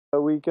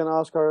we can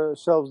ask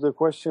ourselves the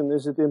question,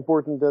 is it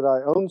important that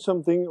I own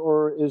something,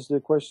 or is the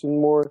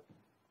question more,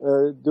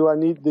 do I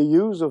need the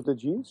use of the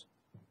jeans?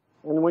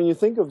 And when you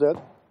think of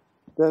that,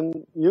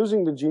 then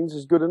using the jeans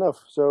is good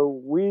enough.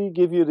 So we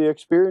give you the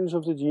experience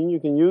of the jean. You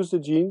can use the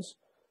jeans,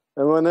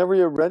 and whenever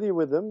you're ready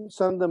with them,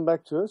 send them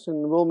back to us,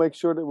 and we'll make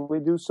sure that we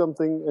do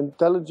something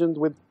intelligent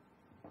with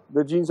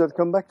the jeans that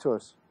come back to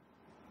us.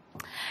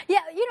 Yeah,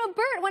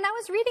 Bert, when I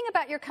was reading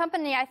about your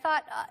company, I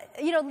thought,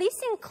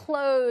 leasing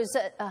clothes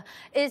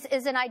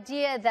is an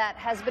idea that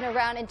has been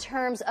around in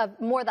terms of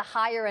more the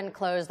higher end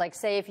clothes, like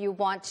say if you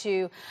want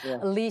to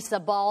lease a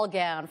ball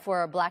gown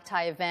for a black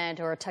tie event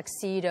or a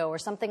tuxedo or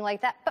something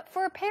like that. But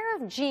for a pair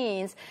of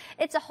jeans,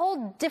 it's a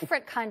whole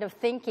different kind of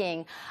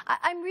thinking.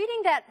 I'm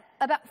reading that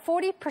about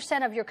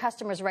 40% of your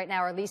customers right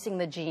now are leasing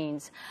the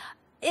jeans.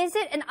 Is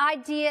it an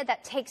idea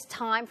that takes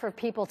time for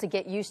people to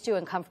get used to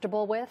and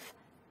comfortable with?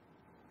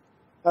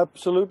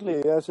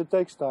 Absolutely, yes, it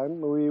takes time.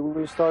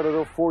 We started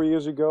off 4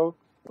 years ago.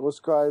 It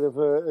was kind of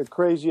a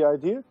crazy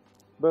idea,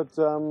 but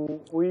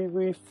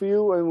we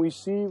feel and we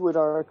see with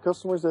our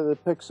customers that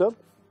it picks up.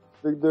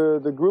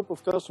 The group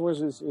of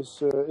customers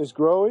is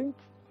growing,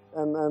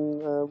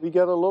 and we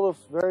get a lot of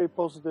very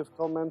positive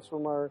comments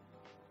from our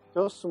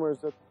customers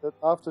that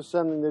after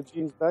sending the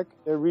jeans back,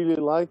 they really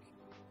like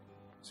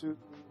to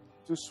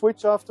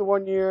switch after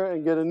 1 year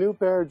and get a new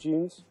pair of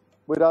jeans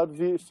without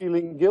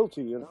feeling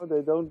guilty.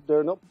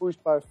 They're not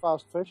pushed by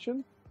fast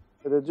fashion.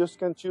 They just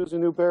can choose a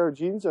new pair of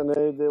jeans, and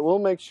they will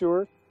make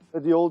sure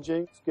that the old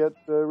jeans get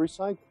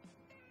recycled.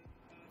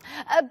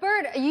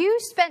 Bert, you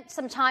spent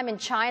some time in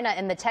China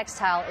in the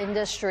textile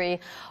industry.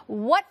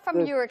 What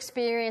from your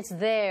experience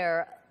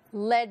there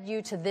led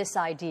you to this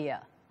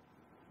idea?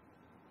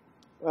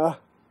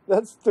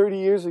 That's 30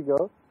 years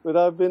ago, but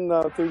I've been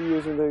now 30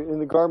 years in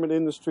the garment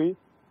industry.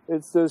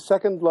 It's the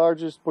second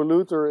largest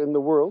polluter in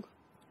the world.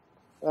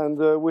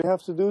 And we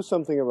have to do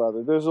something about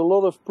it. There's a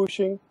lot of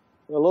pushing.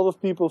 A lot of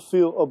people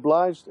feel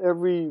obliged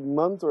every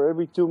month or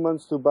every 2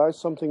 months to buy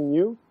something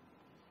new.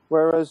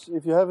 Whereas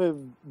if you have a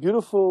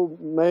beautiful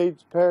made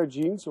pair of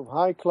jeans of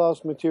high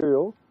class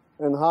material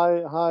and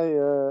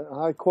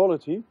high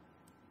quality,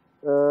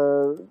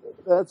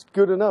 that's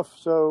good enough.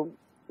 So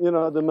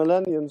the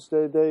millennials,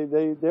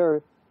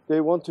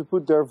 they want to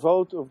put their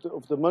vote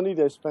of the money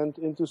they spent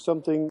into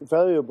something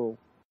valuable.